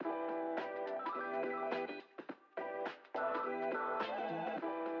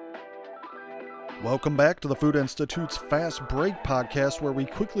Welcome back to the Food Institute's Fast Break podcast, where we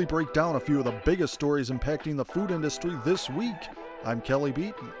quickly break down a few of the biggest stories impacting the food industry this week. I'm Kelly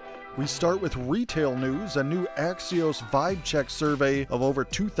Beaton. We start with retail news. A new Axios Vibe Check survey of over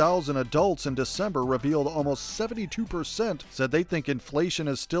 2,000 adults in December revealed almost 72% said they think inflation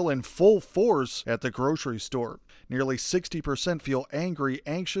is still in full force at the grocery store. Nearly 60% feel angry,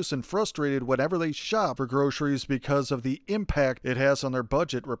 anxious, and frustrated whenever they shop for groceries because of the impact it has on their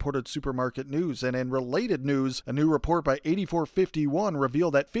budget, reported Supermarket News. And in related news, a new report by 8451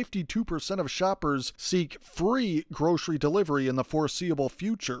 revealed that 52% of shoppers seek free grocery delivery in the foreseeable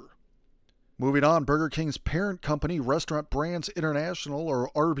future. Moving on, Burger King's parent company, Restaurant Brands International, or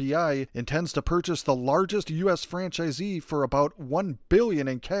RBI, intends to purchase the largest U.S. franchisee for about $1 billion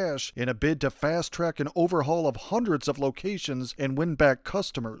in cash in a bid to fast-track an overhaul of hundreds of locations and win back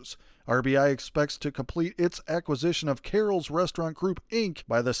customers. RBI expects to complete its acquisition of Carrols Restaurant Group, Inc.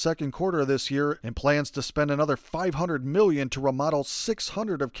 by the second quarter of this year and plans to spend another $500 million to remodel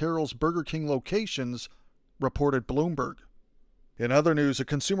 600 of Carrols Burger King locations, reported Bloomberg. In other news, a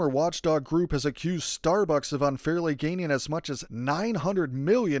consumer watchdog group has accused Starbucks of unfairly gaining as much as $900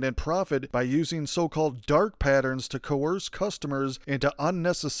 million in profit by using so-called dark patterns to coerce customers into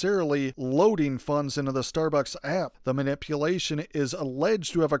unnecessarily loading funds into the Starbucks app. The manipulation is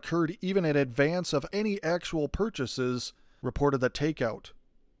alleged to have occurred even in advance of any actual purchases, reported the Takeout.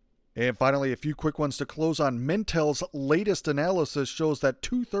 And finally, a few quick ones to close on. Mintel's latest analysis shows that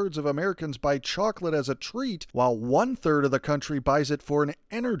 2/3 of Americans buy chocolate as a treat, while 1/3 of the country buys it for an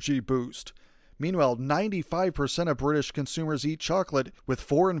energy boost. Meanwhile, 95% of British consumers eat chocolate, with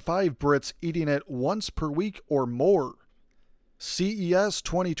 4 in 5 Brits eating it once per week or more. CES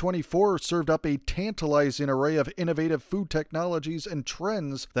 2024 served up a tantalizing array of innovative food technologies and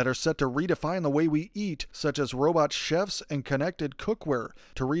trends that are set to redefine the way we eat, such as robot chefs and connected cookware.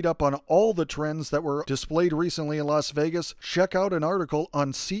 To read up on all the trends that were displayed recently in Las Vegas, check out an article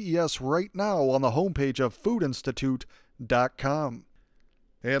on CES right now on the homepage of foodinstitute.com.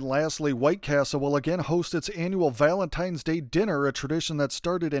 And lastly, White Castle will again host its annual Valentine's Day dinner, a tradition that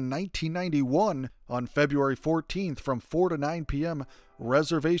started in 1991 on February 14th from 4 to 9 p.m.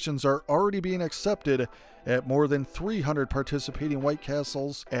 Reservations are already being accepted at more than 300 participating White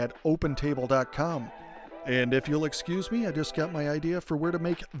Castles at opentable.com. And if you'll excuse me, I just got my idea for where to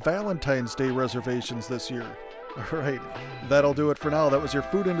make Valentine's Day reservations this year. All right, that'll do it for now. That was your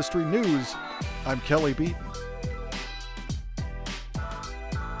food industry news. I'm Kelly Beaton.